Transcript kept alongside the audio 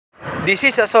This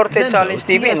is Assorted Zenvo Challenge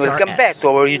TV and welcome back TSRS. to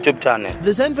our YouTube channel.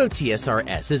 The Zenvo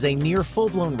TSRS is a near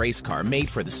full-blown race car made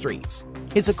for the streets.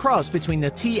 It's a cross between the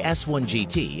TS1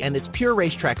 GT and its pure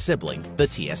racetrack sibling, the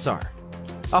TSR.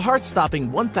 A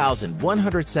heart-stopping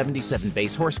 1,177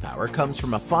 base horsepower comes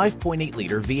from a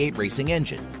 5.8-liter V8 racing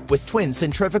engine with twin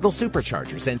centrifugal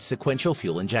superchargers and sequential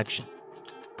fuel injection.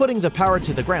 Putting the power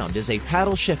to the ground is a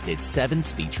paddle-shifted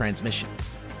 7-speed transmission.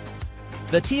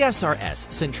 The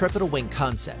TSRS centripetal wing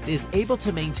concept is able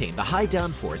to maintain the high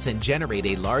downforce and generate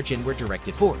a large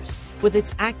inward-directed force with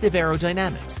its active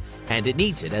aerodynamics, and it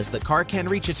needs it as the car can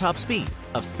reach a top speed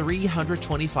of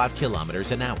 325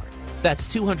 kilometers an hour. That's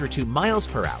 202 miles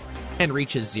per hour, and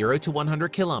reaches 0 to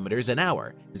 100 kilometers an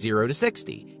hour, 0 to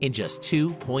 60, in just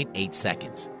 2.8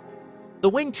 seconds. The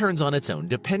wing turns on its own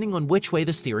depending on which way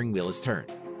the steering wheel is turned.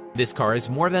 This car is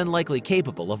more than likely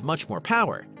capable of much more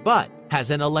power, but has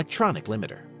an electronic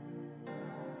limiter.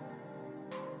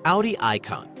 Audi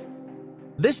Icon.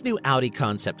 This new Audi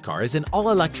concept car is an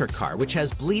all-electric car which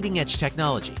has bleeding-edge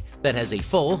technology that has a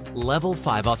full Level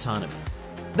 5 autonomy.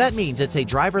 That means it's a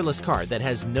driverless car that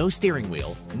has no steering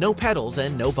wheel, no pedals,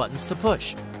 and no buttons to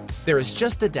push. There is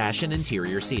just a dash and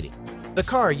interior seating. The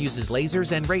car uses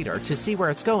lasers and radar to see where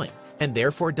it's going, and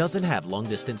therefore doesn't have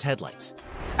long-distance headlights.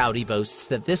 Audi boasts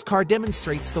that this car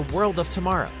demonstrates the world of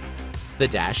tomorrow. The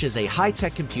dash is a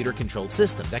high-tech computer-controlled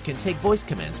system that can take voice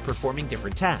commands performing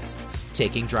different tasks,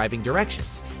 taking driving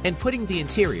directions, and putting the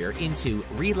interior into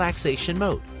relaxation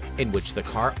mode, in which the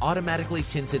car automatically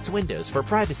tints its windows for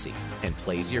privacy and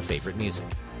plays your favorite music.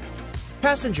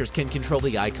 Passengers can control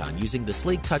the Icon using the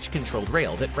sleek touch-controlled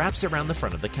rail that wraps around the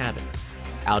front of the cabin.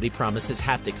 Audi promises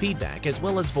haptic feedback as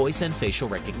well as voice and facial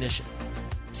recognition.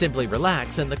 Simply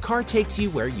relax and the car takes you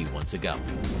where you want to go.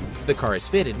 The car is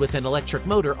fitted with an electric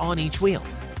motor on each wheel.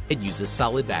 It uses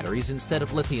solid batteries instead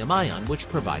of lithium-ion, which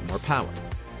provide more power.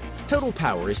 Total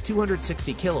power is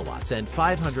 260 kilowatts and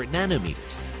 500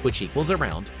 nanometers, which equals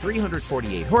around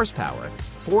 348 horsepower,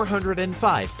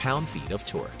 405 pound-feet of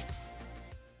torque.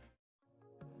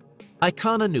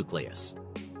 Icona Nucleus.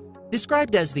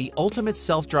 Described as the ultimate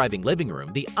self-driving living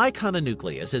room, the Icona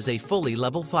Nucleus is a fully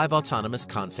Level 5 autonomous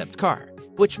concept car,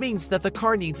 which means that the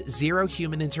car needs zero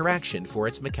human interaction for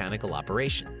its mechanical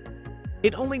operation.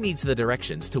 It only needs the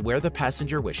directions to where the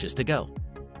passenger wishes to go.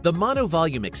 The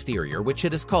monovolume exterior, which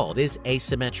it is called, is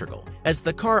asymmetrical, as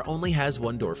the car only has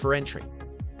one door for entry.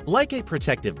 Like a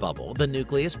protective bubble, the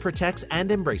Nucleus protects and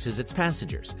embraces its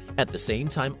passengers, at the same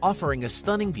time offering a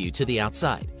stunning view to the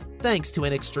outside, thanks to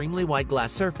an extremely wide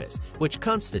glass surface, which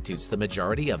constitutes the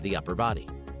majority of the upper body.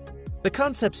 The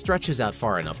concept stretches out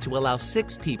far enough to allow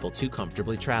 6 people to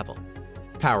comfortably travel.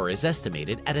 Power is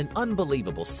estimated at an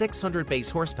unbelievable 600 base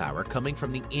horsepower coming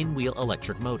from the in-wheel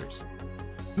electric motors.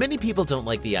 Many people don't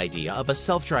like the idea of a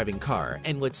self-driving car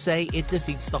and would say it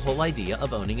defeats the whole idea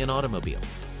of owning an automobile.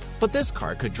 But this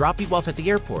car could drop you off at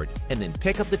the airport and then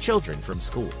pick up the children from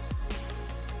school.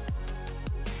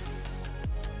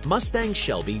 Mustang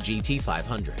Shelby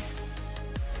GT500.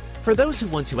 For those who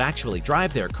want to actually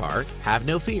drive their car, have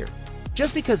no fear.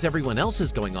 Just because everyone else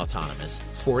is going autonomous,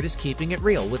 Ford is keeping it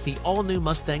real with the all-new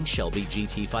Mustang Shelby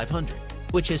GT500,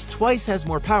 which is twice as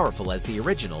more powerful as the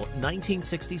original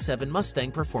 1967 Mustang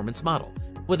Performance model,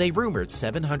 with a rumored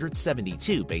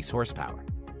 772 base horsepower.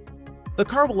 The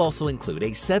car will also include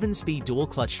a 7-speed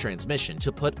dual-clutch transmission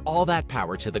to put all that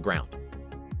power to the ground.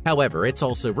 However, it's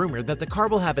also rumored that the car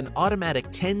will have an automatic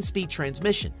 10-speed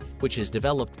transmission, which is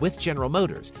developed with General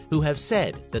Motors, who have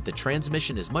said that the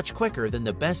transmission is much quicker than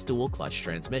the best dual-clutch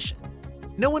transmission.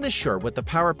 No one is sure what the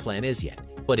power plan is yet,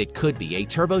 but it could be a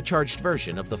turbocharged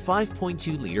version of the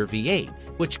 5.2-liter V8,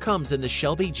 which comes in the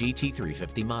Shelby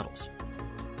GT350 models.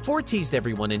 Ford teased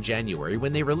everyone in January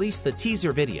when they released the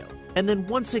teaser video, and then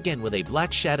once again with a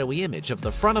black shadowy image of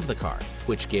the front of the car,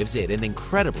 which gives it an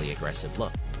incredibly aggressive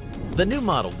look. The new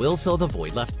model will fill the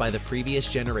void left by the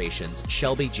previous generation's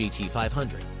Shelby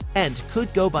GT500 and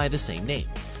could go by the same name,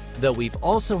 though we've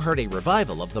also heard a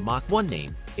revival of the Mach 1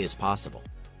 name is possible.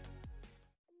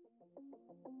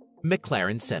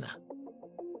 McLaren Senna.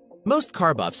 Most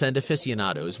car buffs and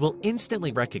aficionados will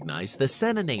instantly recognize the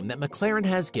Senna name that McLaren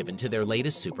has given to their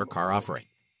latest supercar offering.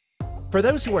 For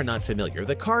those who are not familiar,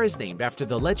 the car is named after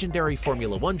the legendary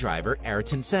Formula 1 driver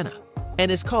Ayrton Senna and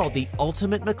is called the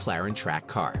Ultimate McLaren Track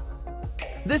Car.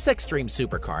 This extreme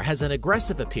supercar has an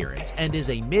aggressive appearance and is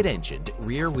a mid-engined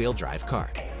rear-wheel drive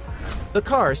car. The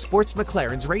car sports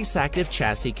McLaren's Race Active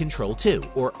Chassis Control 2,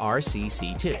 or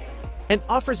RCC2, and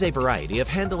offers a variety of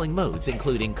handling modes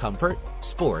including comfort,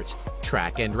 sport,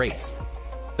 track, and race.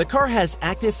 The car has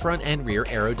active front and rear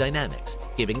aerodynamics,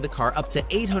 giving the car up to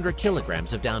 800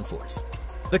 kilograms of downforce.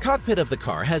 The cockpit of the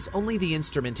car has only the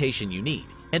instrumentation you need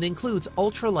and includes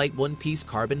ultra-light one-piece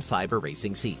carbon fiber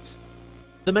racing seats.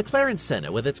 The McLaren Senna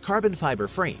with its carbon fiber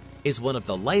frame is one of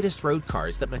the lightest road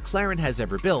cars that McLaren has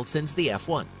ever built since the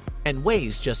F1 and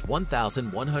weighs just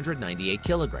 1,198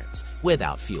 kilograms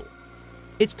without fuel.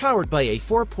 It's powered by a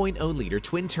 4.0-liter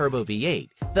twin-turbo V8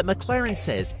 that McLaren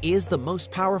says is the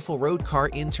most powerful road car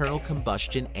internal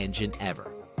combustion engine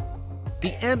ever.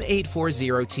 The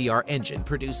M840TR engine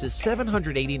produces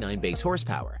 789 base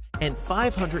horsepower and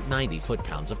 590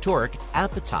 foot-pounds of torque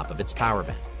at the top of its power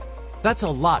band. That's a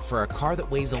lot for a car that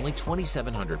weighs only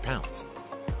 2,700 pounds.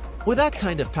 With that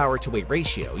kind of power-to-weight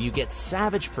ratio, you get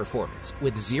savage performance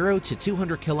with 0 to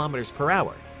 200 kilometers per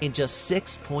hour in just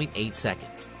 6.8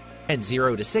 seconds, and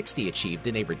 0 to 60 achieved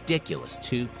in a ridiculous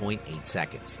 2.8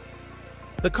 seconds.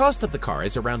 The cost of the car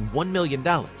is around $1 million,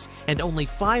 and only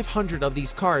 500 of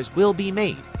these cars will be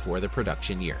made for the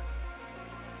production year.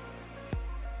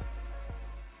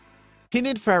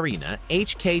 Pininfarina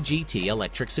HKGT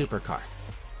electric supercar.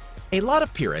 A lot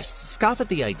of purists scoff at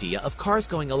the idea of cars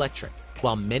going electric,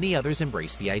 while many others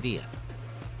embrace the idea.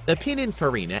 The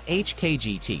Pininfarina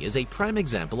HKGT is a prime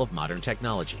example of modern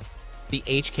technology. The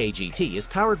HKGT is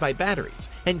powered by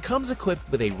batteries and comes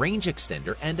equipped with a range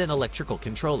extender and an electrical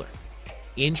controller.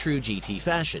 In true GT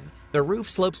fashion, the roof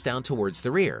slopes down towards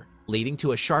the rear, leading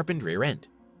to a sharpened rear end.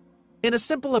 In a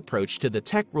simple approach to the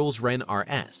Tech Rules Ren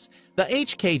RS, the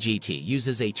HKGT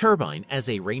uses a turbine as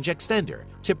a range extender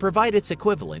to provide its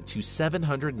equivalent to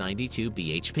 792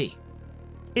 bhp.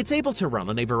 It's able to run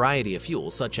on a variety of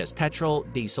fuels such as petrol,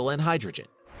 diesel, and hydrogen.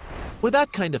 With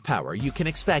that kind of power, you can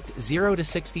expect 0 to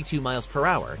 62 miles per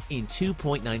hour in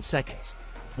 2.9 seconds,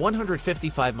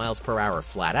 155 miles per hour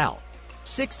flat out,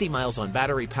 60 miles on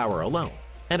battery power alone,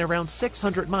 and around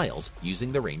 600 miles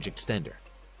using the range extender.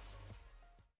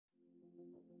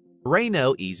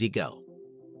 Renault Easy Go.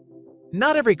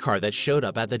 Not every car that showed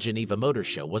up at the Geneva Motor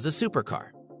Show was a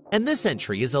supercar, and this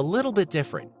entry is a little bit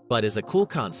different, but is a cool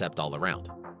concept all around.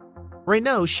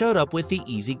 Renault showed up with the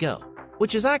Easy Go,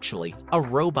 which is actually a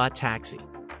robot taxi.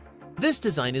 This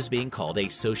design is being called a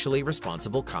socially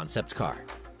responsible concept car.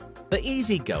 The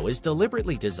Easy Go is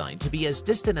deliberately designed to be as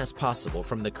distant as possible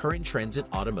from the current trends in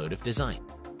automotive design,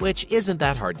 which isn't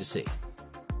that hard to see.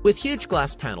 With huge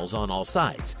glass panels on all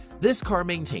sides, this car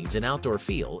maintains an outdoor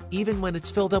feel even when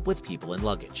it's filled up with people and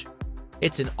luggage.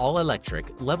 It's an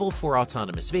all-electric, Level 4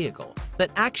 autonomous vehicle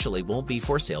that actually won't be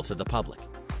for sale to the public.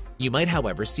 You might,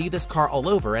 however, see this car all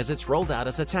over as it's rolled out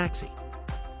as a taxi.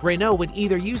 Renault would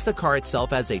either use the car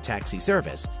itself as a taxi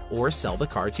service or sell the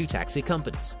car to taxi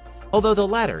companies, although the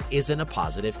latter isn't a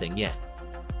positive thing yet.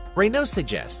 Renault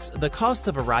suggests the cost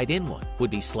of a ride in one would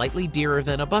be slightly dearer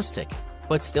than a bus ticket,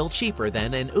 but still cheaper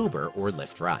than an Uber or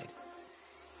Lyft ride.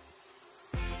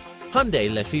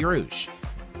 Hyundai Le Feu Rouge.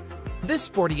 This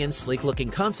sporty and sleek-looking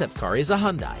concept car is a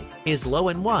Hyundai, is low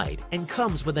and wide, and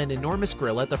comes with an enormous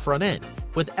grille at the front end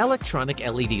with electronic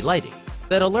LED lighting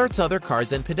that alerts other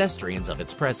cars and pedestrians of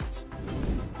its presence.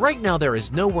 Right now there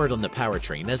is no word on the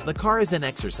powertrain as the car is an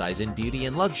exercise in beauty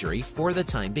and luxury for the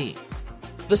time being.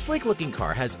 The sleek-looking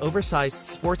car has oversized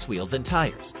sports wheels and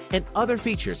tires, and other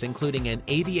features including an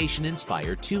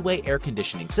aviation-inspired two-way air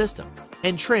conditioning system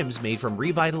and trims made from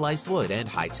revitalized wood and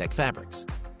high-tech fabrics.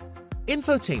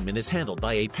 Infotainment is handled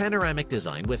by a panoramic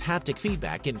design with haptic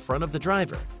feedback in front of the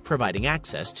driver, providing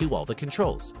access to all the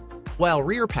controls, while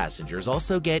rear passengers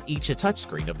also get each a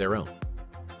touchscreen of their own.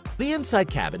 The inside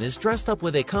cabin is dressed up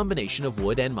with a combination of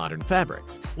wood and modern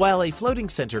fabrics, while a floating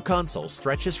center console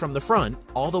stretches from the front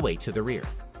all the way to the rear.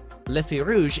 Le Feu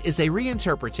Rouge is a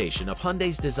reinterpretation of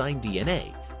Hyundai's design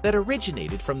DNA that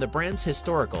originated from the brand's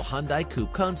historical Hyundai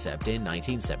Coupe concept in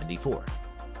 1974.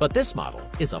 But this model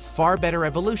is a far better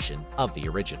evolution of the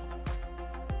original.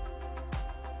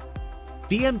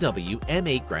 BMW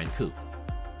M8 Gran Coupe.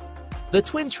 The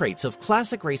twin traits of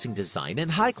classic racing design and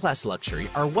high-class luxury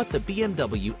are what the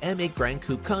BMW M8 Gran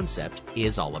Coupe concept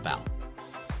is all about.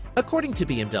 According to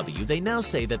BMW, they now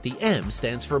say that the M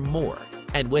stands for more,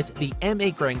 and with the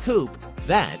M8 Gran Coupe,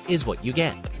 that is what you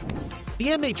get. The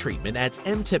M8 treatment adds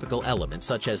M-typical elements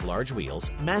such as large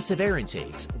wheels, massive air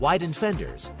intakes, widened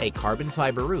fenders, a carbon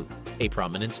fiber roof, a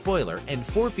prominent spoiler, and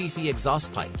 4 beefy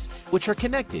exhaust pipes, which are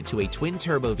connected to a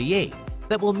twin-turbo V8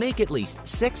 that will make at least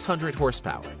 600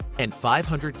 horsepower and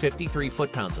 553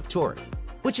 foot-pounds of torque,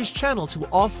 which is channeled to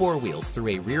all 4 wheels through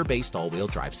a rear-based all-wheel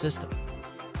drive system.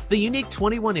 The unique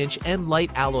 21-inch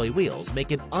M-Lite alloy wheels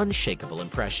make an unshakable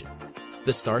impression.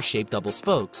 The star-shaped double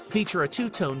spokes feature a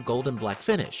two-tone golden black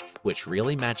finish, which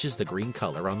really matches the green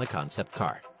color on the concept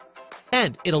car.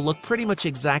 And it'll look pretty much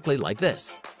exactly like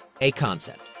this, a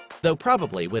concept. though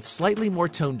probably with slightly more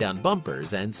toned-down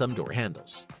bumpers and some door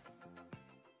handles.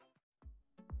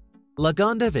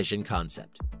 Lagonda Vision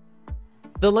Concept.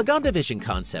 The Lagonda Vision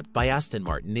concept by Aston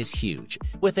Martin is huge,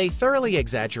 with a thoroughly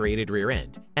exaggerated rear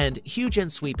end and huge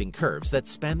and sweeping curves that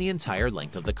span the entire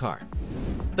length of the car.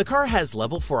 The car has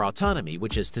level 4 autonomy,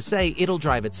 which is to say it'll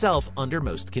drive itself under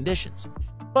most conditions.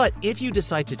 But if you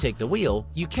decide to take the wheel,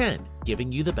 you can,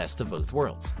 giving you the best of both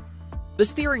worlds. The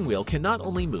steering wheel can not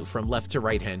only move from left to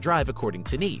right-hand drive according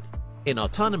to need. In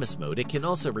autonomous mode, it can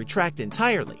also retract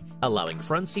entirely, allowing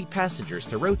front seat passengers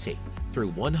to rotate through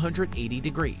 180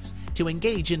 degrees to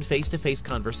engage in face-to-face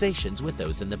conversations with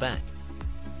those in the back.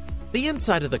 The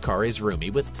inside of the car is roomy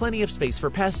with plenty of space for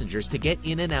passengers to get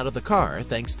in and out of the car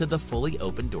thanks to the fully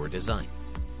open door design.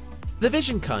 The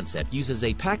Vision concept uses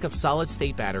a pack of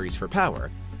solid-state batteries for power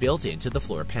built into the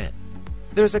floor pan.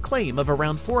 There's a claim of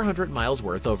around 400 miles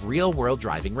worth of real-world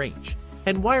driving range,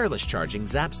 and wireless charging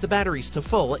zaps the batteries to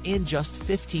full in just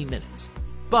 15 minutes.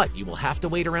 But you will have to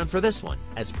wait around for this one,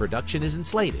 as production isn't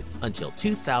slated until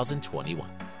 2021.